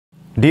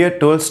Dear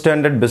 12th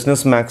standard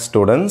business maths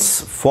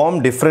students,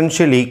 form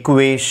differential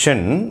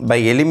equation by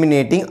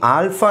eliminating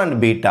alpha and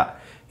beta.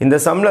 இந்த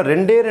சம்ல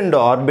ரெண்டே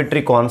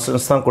arbitrary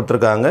constants தான்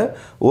கொடுத்திருக்காங்க.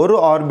 ஒரு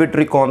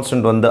arbitrary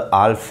constant வந்து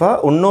alpha,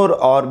 இன்னொரு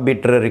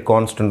arbitrary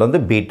constant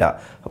வந்து beta.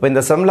 அப்ப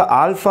இந்த சம்ல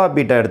alpha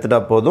beta எடுத்துட்டா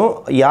போதும்,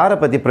 யாரை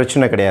பத்தி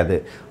பிரச்சனை கிடையாது.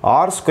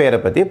 r square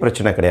பத்தி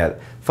பிரச்சனை கிடையாது.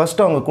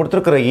 ஃபர்ஸ்ட் அவங்க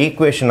கொடுத்திருக்கிற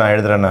ஈக்குவேஷன் நான்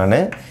எழுதுறேன்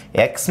நானு.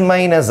 x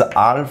minus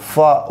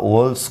alpha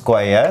whole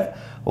square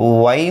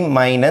y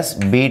minus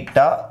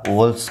beta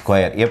whole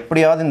square.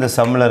 எப்படியாவது இந்த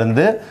சம்ல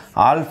இருந்து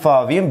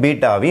ஆல்பாவையும்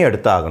பீட்டாவையும்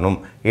எடுத்தாகணும்.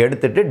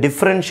 எடுத்துட்டு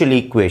டிஃபரன்ஷியல்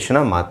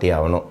ஈக்குவேஷனை மாற்றி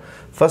ஆகணும்.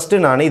 ஃபர்ஸ்ட்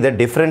நான் இதை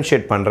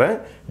டிஃபரன்ஷியேட் பண்ணுறேன்.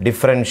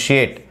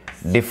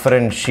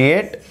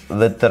 Differentiate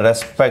with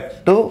respect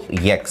to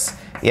X.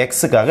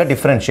 எக்ஸுக்காக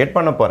differentiate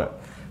பண்ண போகிறேன்.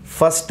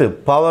 First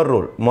power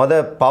rule.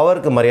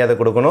 பவருக்கு மரியாதை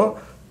கொடுக்கணும்.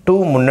 2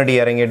 முன்னாடி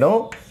இறங்கிடும்,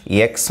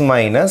 x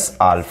minus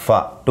alpha.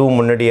 2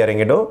 முன்னாடி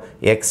இறங்கிடும்,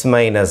 x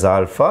minus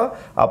alpha.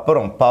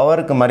 அப்புறம்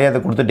பவருக்கு மரியாதை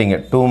கொடுத்துட்டீங்க,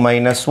 2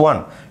 minus 1.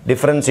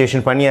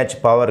 டிஃபரன்சியேஷன் பண்ணியாச்சு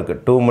பவருக்கு.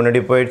 2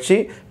 முன்னாடி போயிடுச்சு,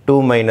 2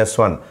 minus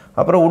 1.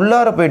 அப்புறம்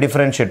உள்ளார போய்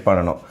டிஃபரன்ஷியேட்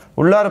பண்ணணும்.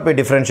 உள்ளார போய்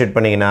டிஃபரன்ஷியேட்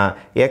பண்ணிங்கன்னா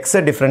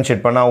எக்ஸை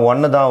டிஃபரன்ஷியேட் பண்ணால்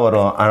 1 தான்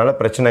வரும். அதனால்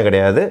பிரச்சனை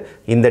கிடையாது.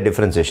 இந்த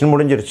டிஃபரன்சியேஷன்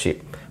முடிஞ்சிருச்சு.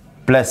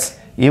 ப்ளஸ்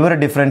இவரை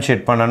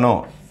டிஃபரன்ஷியேட்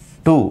பண்ணணும்.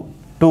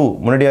 2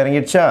 முன்னாடி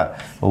இறங்கிடுச்சா,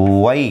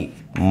 y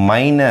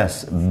minus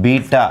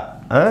beta.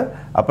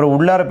 அப்புறம்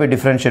உள்ளார போய்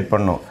டிஃபரன்ஷியேட்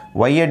பண்ணணும்.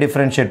 y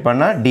டிஃபரன்ஷியேட்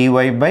பண்ணால் dy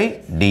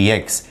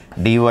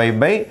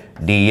by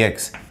dx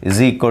is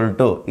equal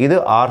to இது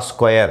r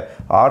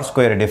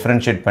square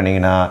டிஃபரன்ஷியேட்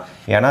பண்ணிங்கன்னா,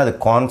 ஏன்னா அது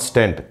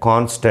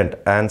கான்ஸ்டன்ட்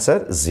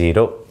ஆன்சர்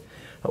 0.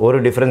 ஒரு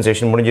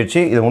டிஃபரன்சியேஷன்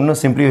முடிஞ்சிடுச்சு. இதை இன்னும்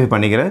சிம்பிளிஃபை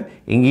பண்ணிக்கிறேன்.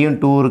 இங்கேயும்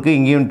 2 இருக்குது,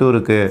 இங்கேயும் 2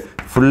 இருக்குது.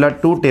 ஃபுல்லாக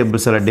 2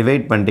 டேபிள்ஸில்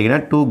டிவைட்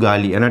பண்ணிட்டீங்கன்னா 2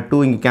 காலி. ஏன்னா 2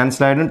 இங்கே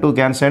கேன்சல் ஆகிடும், 2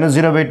 கேன்சல் ஆகிடும்.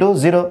 0/2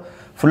 0.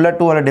 ஃபுல்லாக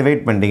 2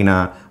 டிவைட் பண்ணிட்டீங்கன்னா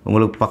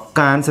உங்களுக்கு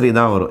பக்கா ஆன்சர்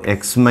இதான் வரும்.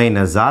 x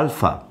minus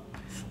alpha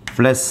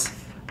plus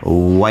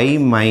y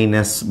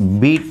minus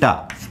beta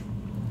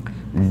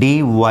dy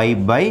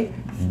by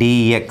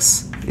dx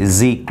is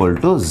equal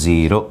to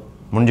 0.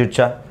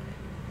 முடிஞ்சிடுச்சா?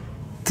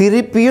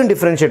 திருப்பியும்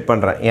டிஃபரன்ஷியேட்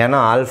பண்ணுறேன். ஏன்னா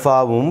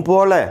ஆல்ஃபாவும்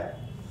போல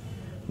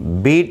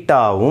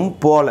பீட்டாவும்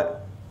போல,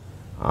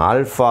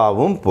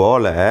 ஆல்ஃபாவும்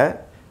போல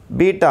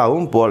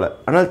பீட்டாவும் போல.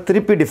 ஆனால்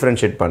திருப்பி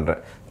டிஃபரன்ஷியேட்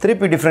பண்ணுறேன்.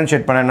 திருப்பி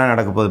டிஃபரன்ஷியேட் பண்ண என்ன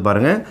நடக்க போகுது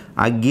பாருங்கள்.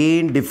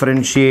 Again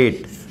differentiate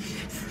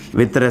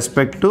with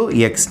respect to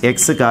X.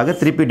 எக்ஸுக்காக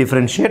திருப்பி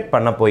டிஃபரன்ஷியேட்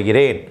பண்ண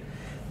போகிறேன்.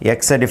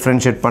 எக்ஸை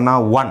டிஃபரன்ஷியேட்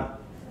பண்ணால் 1,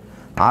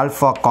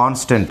 ஆல்ஃபா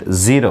கான்ஸ்டன்ட்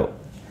 0.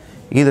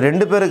 இது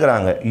ரெண்டு பேர்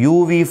இருக்கிறாங்க.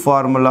 UV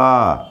formula.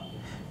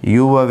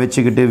 யூவை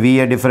வச்சுக்கிட்டு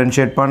வியை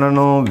டிஃபரன்ஷியேட்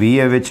பண்ணணும்,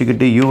 வியை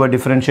வச்சுக்கிட்டு யூவை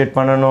டிஃபரன்ஷியேட்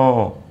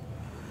பண்ணணும்.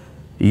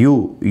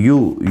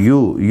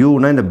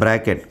 யூனா இந்த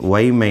ப்ராக்கெட்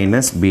y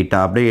மைனஸ் பீட்டா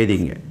அப்படியே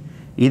எழுதிங்க.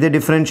 இதை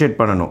டிஃபரன்ஷியேட்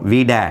பண்ணணும், v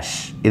டேஷ்.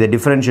 இதை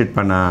டிஃபரன்ஷியேட்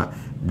பண்ணால்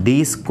d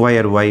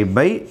square y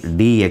by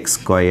dx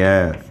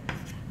square.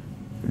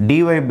 dy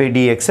by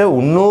dxை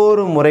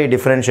இன்னொரு முறை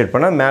டிஃபரன்ஷியேட்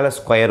பண்ணால் மேலே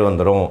ஸ்கொயர்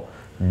வந்துடும்.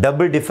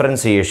 டபுள்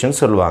டிஃபரன்சியேஷன்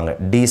சொல்லுவாங்க.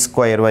 d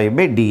square y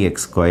by dx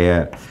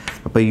square.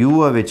 அப்போ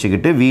யூவை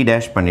வச்சுக்கிட்டு v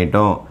டேஷ்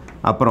பண்ணிட்டோம்.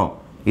 அப்புறம்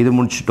இது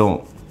முடிச்சிட்டோம்.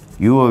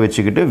 யூவை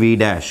வச்சுக்கிட்டு v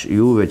டேஷ்,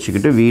 யூ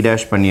வச்சுக்கிட்டு v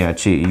டேஷ்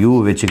பண்ணியாச்சு. யூ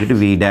வச்சுக்கிட்டு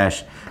v டேஷ்.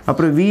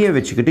 அப்புறம் வியை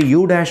வச்சுக்கிட்டு u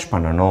டேஷ்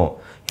பண்ணணும்.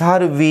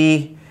 யார் v?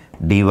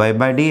 dy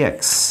by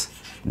dx.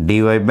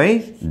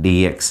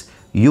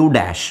 u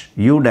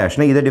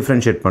டேஷ்னா இதை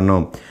டிஃபரன்ஷியேட்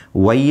பண்ணணும்.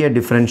 y-ஐ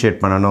டிஃபரன்ஷியேட்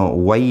பண்ணணும்.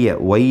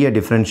 y-ஐ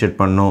டிஃபரன்ஷியேட்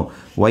பண்ணணும்.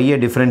 y-ஐ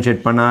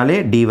டிஃபரன்ஷியேட் பண்ணாலே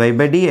dy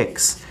by dx.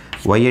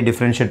 y-ஐ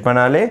டிஃபரன்ஷியேட்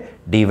பண்ணாலே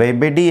dy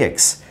by dx.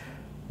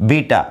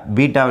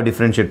 பீட்டாவை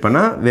டிஃபரன்ஷியேட்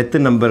பண்ணால் வெத்து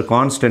நம்பர்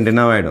கான்ஸ்டன்ட்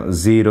என்ன ஆகிடும்?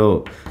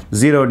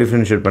 0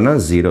 டிஃபரன்ஷியேட் பண்ணால்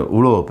 0.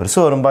 இவ்வளோ பெருசு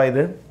வரும்பா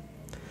இது.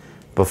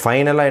 இப்போ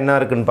ஃபைனலாக என்ன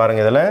இருக்குன்னு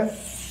பாருங்கள். இதில்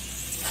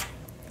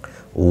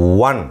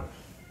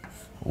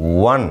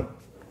 1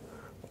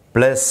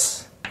 plus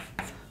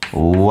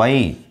y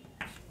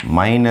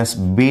minus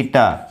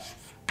beta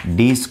d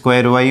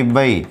square y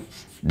by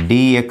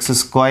dx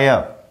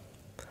square.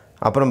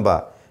 அப்புறம்பா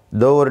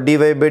दो और dy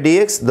by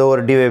dx, दो और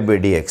dy by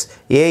dx.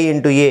 a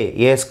into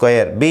a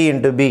square. b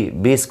into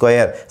b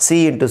square. c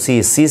into c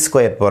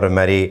square போகிற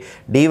மாதிரி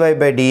dy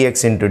by dx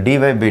into dy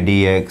by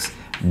dx,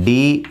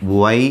 dy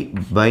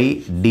by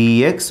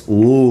dx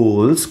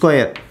whole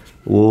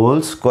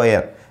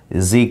square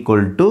is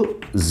equal to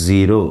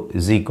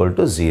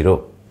 0.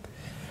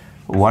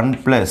 1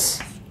 plus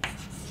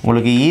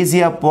உங்களுக்கு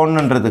ஈஸியாக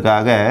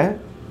போடணுன்றதுக்காக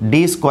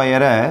d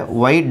ஸ்கொயரை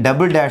y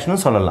double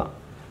டேஷ்னு சொல்லலாம்.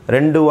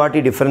 2 வாட்டி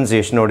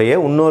டிஃபரன்சியேஷனுடைய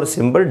இன்னொரு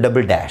simple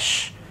double dash.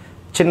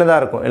 சின்னதாக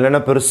இருக்கும், இல்லைன்னா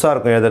பெருசாக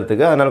இருக்கும்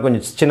எழுதுறதுக்கு. அதனால்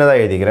கொஞ்சம்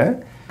சின்னதாக எழுதிக்கிறேன்.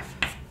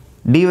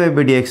 dy by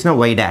dxனா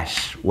y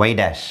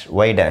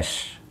dash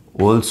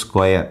whole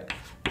square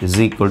is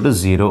equal to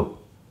 0.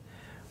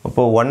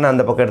 அப்போது 1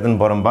 அந்த பக்கம்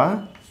எடுத்துன்னு போகிறோம்பா.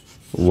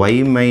 y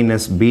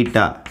minus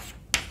beta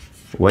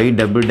y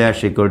double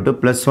dash equal to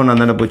plus 1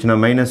 அந்தாண்ட போச்சுன்னா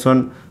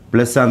 -1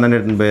 ப்ளஸ் அந்தாண்ட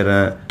எடுத்துன்னு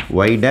போயிடுறேன்.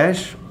 y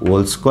dash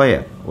whole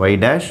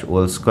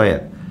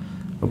square.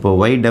 அப்போ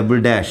y double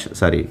dash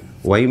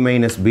y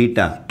minus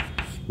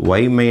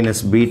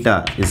beta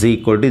is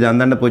equal to இது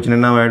அந்தாண்ட போச்சுன்னா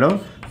என்ன ஆகிடும்?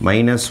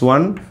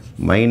 -1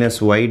 minus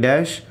y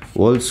dash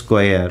whole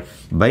square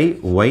by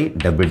y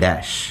double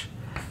dash.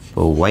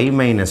 So y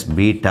minus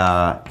beta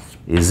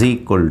is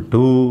equal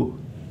to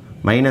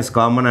minus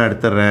common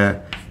எடுத்துறேன்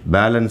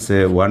balance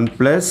 1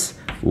 plus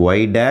y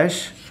dash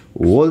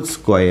whole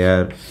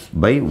square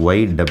by y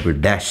double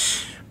dash.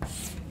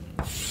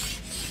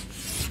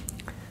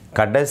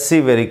 கடைசி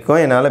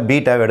வரைக்கும் என்னால்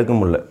பீட்டாவை எடுக்க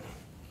முடியல.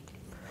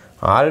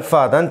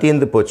 ஆல்ஃபா தான்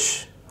தீர்ந்து போச்சு,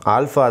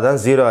 ஆல்ஃபா தான்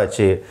 0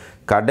 ஆச்சு.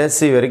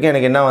 கடைசி வரைக்கும்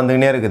எனக்கு என்ன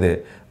வந்துக்கினே இருக்குது,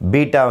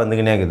 பீட்டா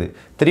வந்துக்கினே இருக்குது.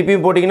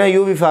 திருப்பியும் போட்டிங்கன்னா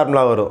யூவி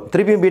ஃபார்முலா வரும்,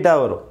 திருப்பியும் பீட்டா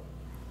வரும்.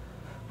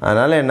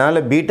 அதனால்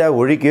என்னால் பீட்டா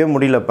ஒழிக்கவே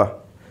முடியலப்பா.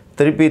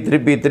 திருப்பி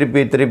திருப்பி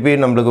திருப்பி திருப்பி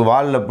நம்மளுக்கு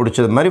வாலில்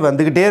பிடிச்சது மாதிரி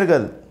வந்துக்கிட்டே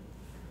இருக்காது.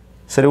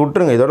 சரி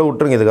விட்டுருங்க, இதோட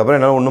விட்டுருங்க. இதுக்கப்புறம்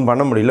என்னால் ஒன்றும்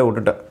பண்ண முடியல,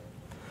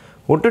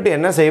 விட்டுட்டு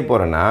என்ன செய்ய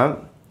போகிறேன்னா,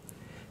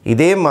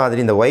 இதே மாதிரி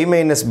இந்த y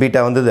மைனஸ்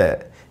பீட்டா வந்தது,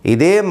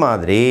 இதே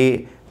மாதிரி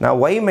நான்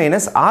y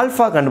மைனஸ்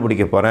ஆல்ஃபா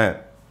கண்டுபிடிக்க போகிறேன்.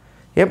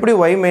 எப்படி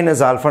y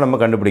மைனஸ் ஆல்ஃபா நம்ம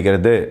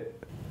கண்டுபிடிக்கிறது?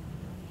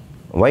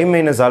 y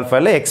மைனஸ் ஆல்ஃபா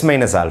இல்லை x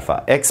minus alpha.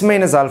 x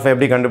minus alpha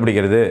எப்படி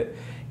கண்டுபிடிக்கிறது?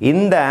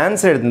 இந்த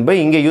ஆன்சர் எடுத்துன்னு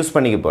போய் இங்கே யூஸ்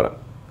பண்ணிக்க போகிறேன்.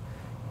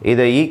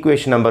 இதை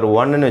ஈக்குவேஷன் நம்பர்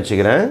 1ன்னு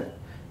வச்சுக்கிறேன்,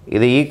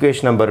 இதை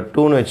ஈக்குவேஷன் நம்பர்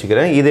 2ன்னு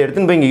வச்சுக்கிறேன். இதை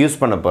எடுத்துன்னு போய் இங்கே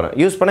யூஸ் பண்ண போகிறேன்.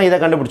 யூஸ் பண்ணால் இதை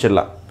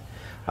கண்டுபிடிச்சிடலாம்.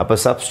 அப்போ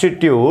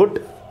சப்ஸ்டிடியூட்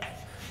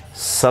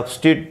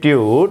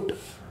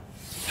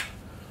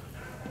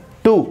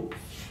 2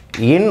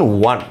 in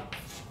 1.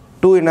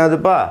 2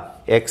 என்னதுப்பா?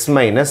 x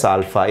minus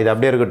alpha. இது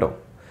அப்படியே இருக்கட்டும்.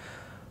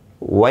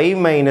 y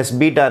மைனஸ்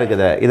பீட்டா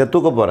இருக்குத, இதை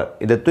தூக்க போகிறேன்.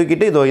 இதை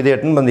தூக்கிட்டு இதை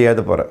எட்டுன்னு வந்து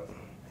எழுத போகிறேன்.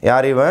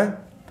 யார் இவன்?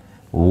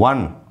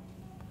 1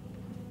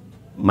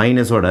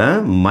 மைனஸோட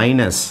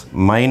minus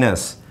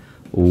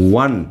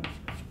 1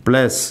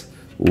 plus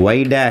y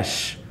dash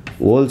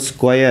whole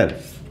square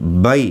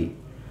by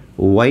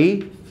y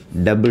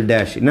double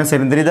dash. என்ன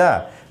சரி தெரியுதா?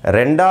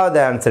 ரெண்டாவது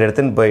ஆன்சர்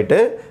எடுத்துன்னு போயிட்டு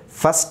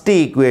ஃபஸ்ட்டு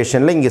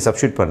ஈக்குவேஷனில் இங்கே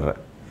சப்ஸ்டியூட் பண்ணுறேன்.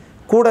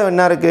 கூட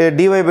என்ன இருக்குது?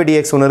 dy by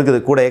dx ஒன்று இருக்குது,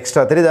 கூட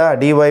எக்ஸ்ட்ரா தெரியுதா?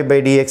 dy by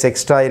dx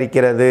எக்ஸ்ட்ரா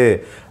இருக்கிறது.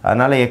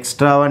 அதனால்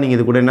எக்ஸ்ட்ராவாக நீங்கள்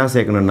இது கூட என்ன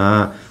சேர்க்கணுன்னா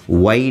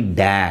y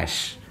dash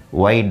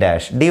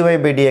dy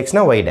by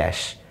dxனா y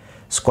dash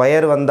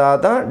square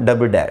வந்தால் தான்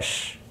double dash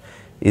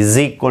is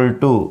equal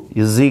to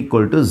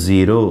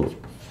 0.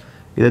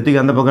 இதை தூக்கி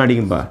அந்த பக்கம்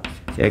அடிக்கும்பா.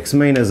 x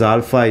minus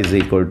alpha is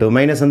equal to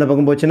minus அந்த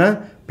பக்கம் போச்சுன்னா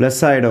ப்ளஸ்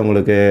ஆகிடும்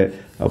உங்களுக்கு.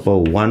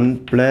 அப்போது 1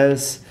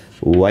 plus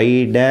y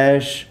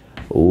dash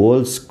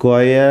whole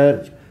square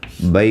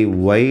by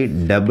y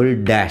double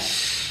dash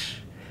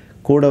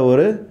கூட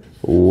ஒரு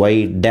y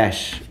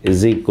dash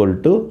is equal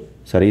to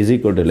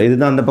இல்லை,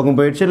 இதுதான் அந்த பக்கம்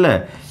போயிடுச்சு இல்லை,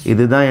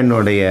 இதுதான்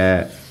என்னுடைய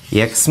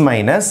x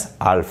மைனஸ்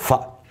ஆல்ஃபா.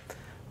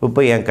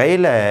 இப்போ என்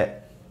கையில்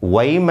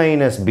y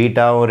minus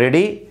பீட்டாவும்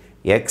ready,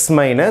 x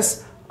minus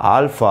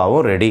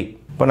ஆல்ஃபாவும் ready.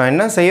 இப்போ நான்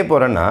என்ன செய்ய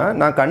போகிறேன்னா,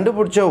 நான்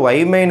கண்டுபிடிச்ச y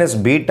minus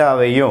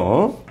பீட்டாவையும்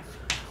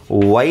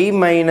y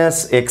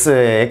minus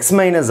X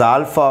minus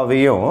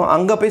ஆல்ஃபாவையும்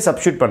அங்கே போய்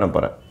சப்ஸ்டியூட் பண்ண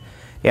போகிறேன்.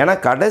 ஏன்னா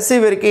கடைசி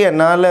வரைக்கும்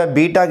என்னால்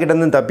பீட்டா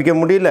கிட்டேருந்து தப்பிக்க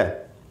முடியல,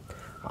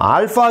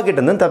 ஆல்ஃபா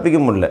கிட்டேருந்து தப்பிக்க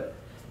முடியல.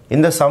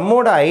 இந்த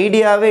சம்மோட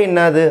ஐடியாவே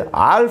என்னது?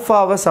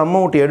 ஆல்ஃபாவை சம்ம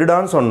விட்டு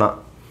எடுடான்னு சொன்னான்,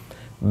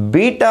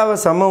 பீட்டாவை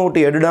சம்ம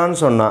விட்டு எடுடான்னு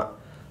சொன்னான்.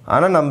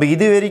 ஆனால் நம்ம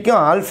இது வரைக்கும்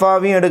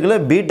ஆல்ஃபாவையும் எடுக்கலை,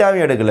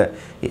 பீட்டாவையும் எடுக்கலை.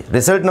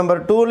 ரிசல்ட் நம்பர்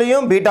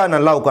 2லேயும் பீட்டா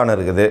நல்லா உட்காந்து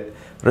இருக்குது,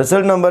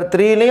 ரிசல்ட் நம்பர்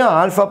 3லேயும்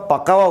ஆல்ஃபா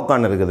பக்காவாக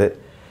உட்காந்து இருக்குது.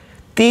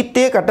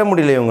 தீட்டே கட்ட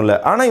முடியல இவங்கள,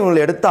 ஆனால் இவங்களை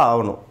எடுத்து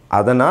ஆகணும்.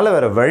 அதனால்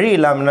வேறு வழி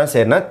இல்லாமல்னா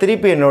சரினா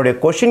திருப்பி என்னுடைய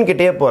கொஷின்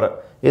கிட்டே போகிறேன்.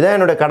 இதான்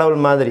என்னுடைய கடவுள்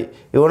மாதிரி.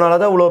 இவனால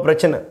தான் இவ்வளோ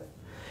பிரச்சனை.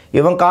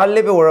 இவன்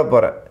காலிலே போய் உழ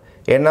போகிறேன்.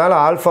 என்னால்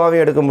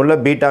ஆல்ஃபாவையும் எடுக்க முடியல,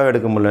 பீட்டாவும்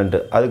எடுக்க முடியலன்ட்டு.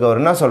 அதுக்கு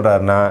அவர் என்ன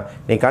சொல்கிறாருன்னா,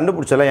 நீ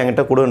கண்டுபிடிச்சலாம்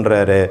என்கிட்ட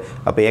கொடுன்றாரு.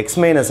 அப்போ எக்ஸ்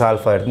மைனஸ்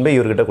ஆல்ஃபா எடுத்துன்னு போய்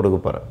இவர்கிட்ட கொடுக்க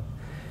போகிறேன்.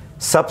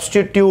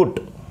 சப்ஸ்டிடியூட்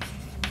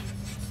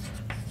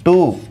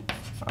 2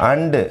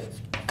 and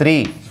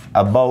 3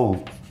 above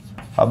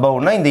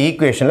இந்த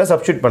ஈக்குவேஷனில்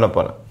சப்ஸ்டியூட் பண்ண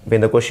போகிறேன். இப்போ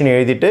இந்த கொஷின்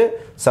எழுதிட்டு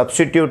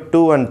substitute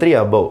 2 and 3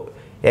 above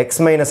x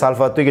minus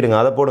alpha தூக்கிடுங்க,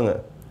 அதை போடுங்க.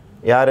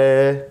 யார்?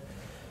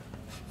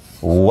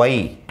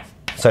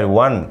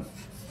 1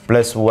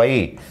 plus y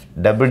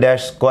double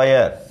dash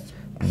square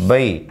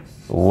by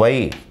y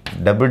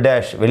double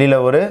dash, வெளியில்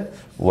ஒரு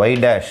y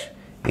டேஷ்.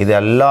 இது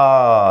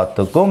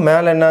எல்லாத்துக்கும்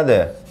மேலே என்னது?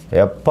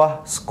 எப்பா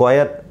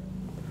ஸ்கொயர்,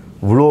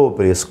 இவ்வளோ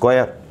பெரிய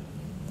square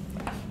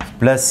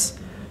plus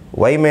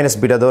y minus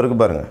beta தான்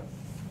இருக்குது பாருங்கள்.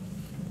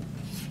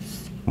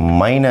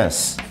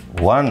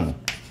 -1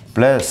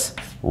 plus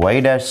y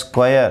dash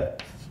square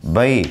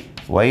by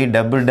y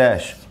double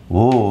dash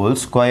whole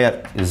square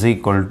is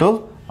equal to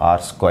r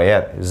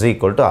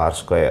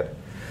square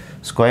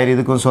square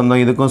இதுக்கும்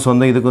சொந்தம், இதுக்கும்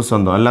சொந்தம், இதுக்கும்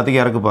சொந்தம்,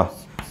 எல்லாத்துக்கும் இறக்குப்பா.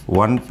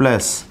 1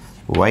 plus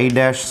y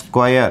dash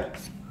square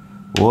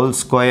whole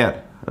square,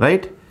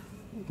 right?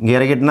 இங்கே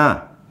இறக்கிட்டுனா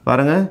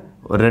பாருங்கள்,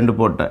 ஒரு 2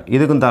 போட்டேன்.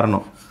 இதுக்கும்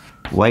தரணும்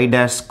y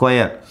dash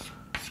square,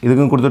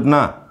 இதுக்கும்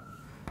கொடுத்துட்டுனா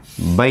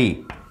by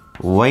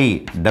y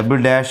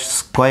double dash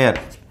square,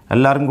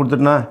 எல்லாருக்கும்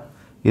கொடுத்துட்டுனா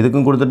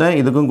இதுக்கும் கொடுத்துட்டேன்,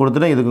 இதுக்கும்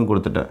கொடுத்துட்டேன், இதுக்கும்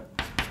கொடுத்துட்டேன்.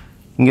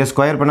 இங்கே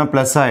ஸ்கொயர் பண்ணால்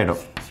ப்ளஸ்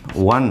ஆகிடும்.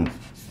 1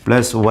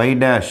 ப்ளஸ் ஒய்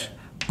டேஷ்,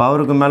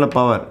 பவருக்கு மேலே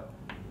பவர்.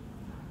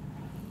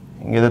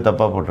 இங்கே எது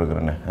தப்பாக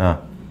போட்டிருக்குறேன்னு,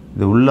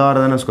 இது உள்ளார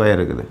தானே ஸ்கொயர்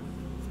இருக்குது.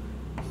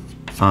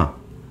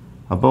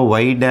 அப்போ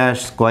ஒய்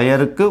டேஷ்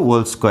ஸ்கொயருக்கு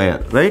whole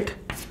square, right?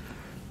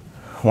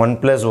 1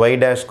 plus y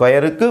dash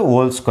ஸ்கொயருக்கு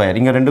ஹோல் ஸ்கொயர்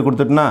இங்கே 2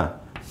 கொடுத்துட்டுனா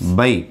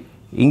பை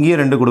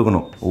இங்கேயும் 2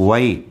 கொடுக்கணும்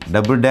y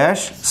double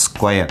dash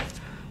square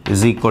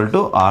is equal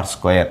to R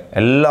square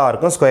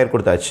எல்லாருக்கும் ஸ்கொயர்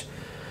கொடுத்தாச்சு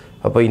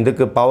அப்போ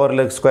இதுக்கு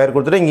பவரில் ஸ்கொயர்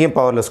கொடுத்துட்டு இங்கேயும்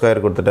பவரில்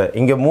ஸ்கொயர் கொடுத்துட்டேன்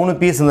இங்கே 3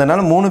 பீஸ்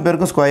இருந்ததுனால 3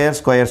 பேருக்கும் ஸ்கொயர்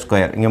ஸ்கொயர்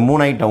ஸ்கொயர் இங்கே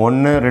 3 ஐட்டம்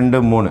 1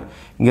 2 3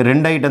 இங்கே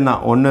 2 ஐட்டம்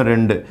தான் 1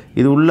 2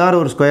 இது உள்ளார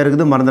ஒரு ஸ்கொயர்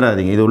இருக்குது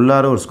மறந்துடாதீங்க இது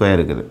உள்ளார ஒரு ஸ்கொயர்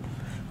இருக்குது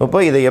அப்போ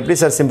இதை எப்படி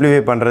சார்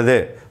சிம்பிளிஃபை பண்ணுறது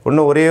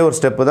இன்னும் ஒரே ஒரு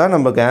ஸ்டெப்பு தான்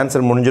நமக்கு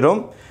ஆன்சர்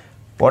முடிஞ்சிடும்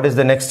what is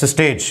the next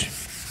stage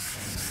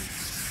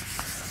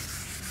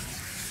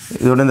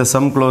இதோட இந்த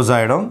சம் க்ளோஸ்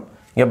ஆகிடும்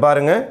இங்கே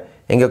பாருங்கள்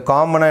இங்கே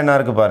காமனாக என்ன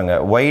இருக்குது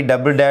பாருங்கள் y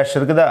டபுள் டேஷ்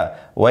இருக்குதா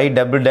y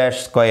double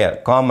dash square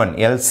common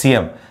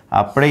LCM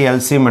அப்படியே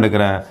எல்சிஎம்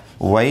எடுக்கிறேன்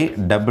y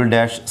double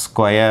dash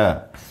square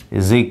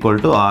is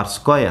equal to R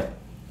square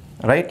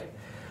right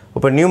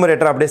இப்போ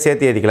நியூமரேட்டர் அப்படியே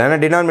சேர்த்து எழுதிக்கலாம்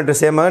ஏன்னா டினாமினேட்டர்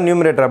சேமாக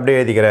நியூமரேட்டர் அப்படியே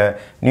எழுதிக்கிறேன்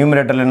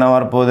நியூமரேட்டரில் என்ன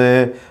வரப்போகுது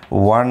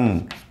 1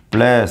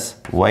 ப்ளஸ்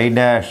y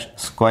டேஷ்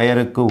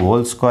ஸ்கொயருக்கு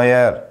whole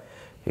square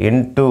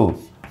into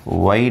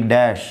y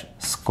dash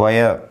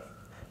square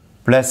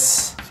plus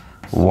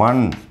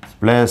 1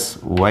 plus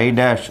y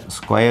dash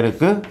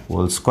ஸ்கொயருக்கு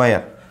ஹோல்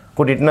ஸ்கொயர்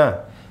கூட்டிட்டுனா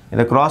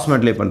இதை கிராஸ்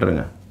மல்டிப்ளை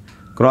பண்ணுறேங்க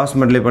கிராஸ்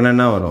மல்டிப்ளை பண்ண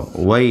என்ன வரும்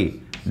y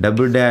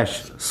double dash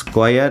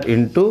square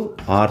into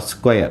R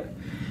square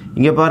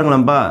இங்கே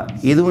பாருங்களேன்ப்பா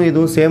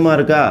இதுவும் சேமாக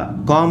இருக்கா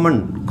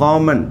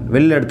காமன்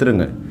வெளில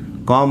எடுத்துருங்க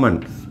காமன்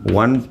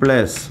 1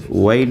 ப்ளஸ்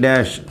y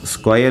டேஷ்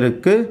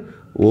ஸ்கொயருக்கு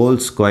ஹோல்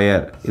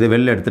ஸ்கொயர் இதை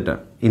வெளில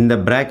எடுத்துட்டேன் இந்த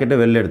ப்ராக்கெட்டை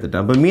வெளில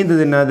எடுத்துட்டேன் அப்போ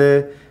மீந்தது என்னது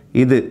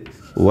இது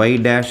y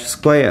டேஷ்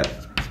ஸ்கொயர்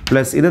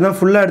ப்ளஸ் இதை தான்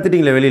ஃபுல்லாக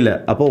எடுத்துட்டிங்களே வெளியில்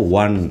அப்போது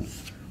 1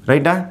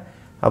 ரைட்டா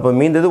அப்போ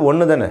மீந்தது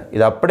 1 தானே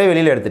இது அப்படியே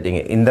வெளியில்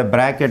எடுத்துட்டிங்க இந்த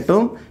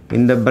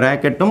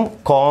ப்ராக்கெட்டும்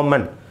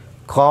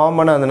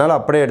காமன் அதனால்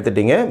அப்படியே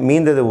எடுத்துட்டிங்க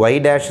மீந்தது y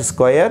டேஷ்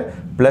ஸ்கொயர்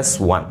ப்ளஸ்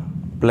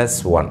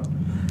 1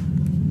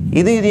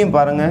 இதையும்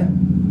பாருங்கள்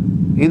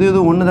இது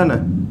 1 தானே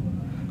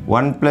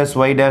 1 plus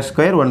y dash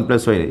square 1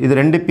 plus y இது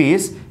 2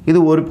 பீஸ் இது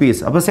ஒரு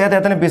பீஸ் அப்போ சேர்த்து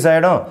எத்தனை பீஸ்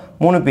ஆகிடும்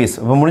 3 பீஸ்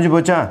அப்போ முடிஞ்சு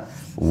போச்சா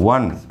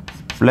 1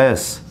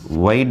 plus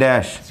y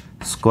dash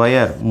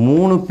square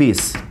 3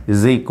 piece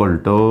is equal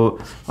to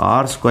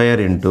R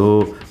square into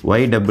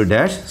y double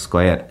dash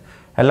square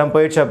எல்லாம்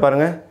போயிடுச்சா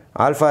பாருங்கள்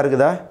ஆல்ஃபா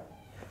இருக்குதா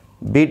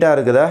பீட்டா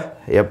இருக்குதா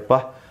எப்பா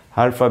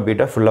ஆல்ஃபா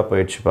பீட்டா ஃபுல்லாக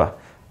போயிடுச்சுப்பா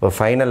இப்போ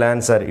ஃபைனல்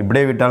ஆன்சர்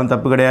இப்படியே விட்டாலும்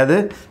தப்பு கிடையாது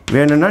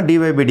வேணும்னா dy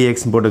by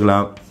dx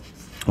போட்டுக்கலாம்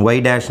y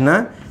டேஷ்னா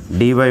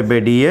dy by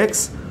dx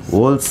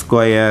whole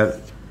square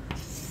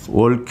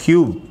whole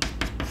cube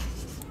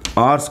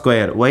R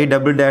square y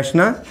double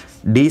டேஷ்னா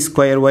d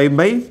square y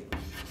by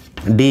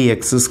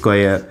dx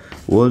square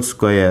whole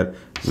square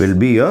will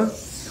be your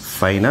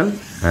final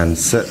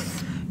answer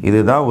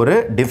இதுதான் ஒரு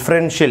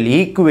differential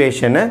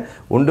equation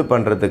உண்டு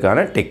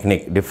பண்ணுறதுக்கான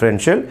டெக்னிக்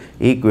differential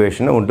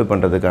equation உண்டு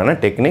பண்ணுறதுக்கான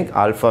technique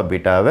alpha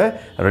பீட்டாவை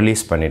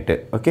release பண்ணிவிட்டு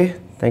okay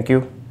thank you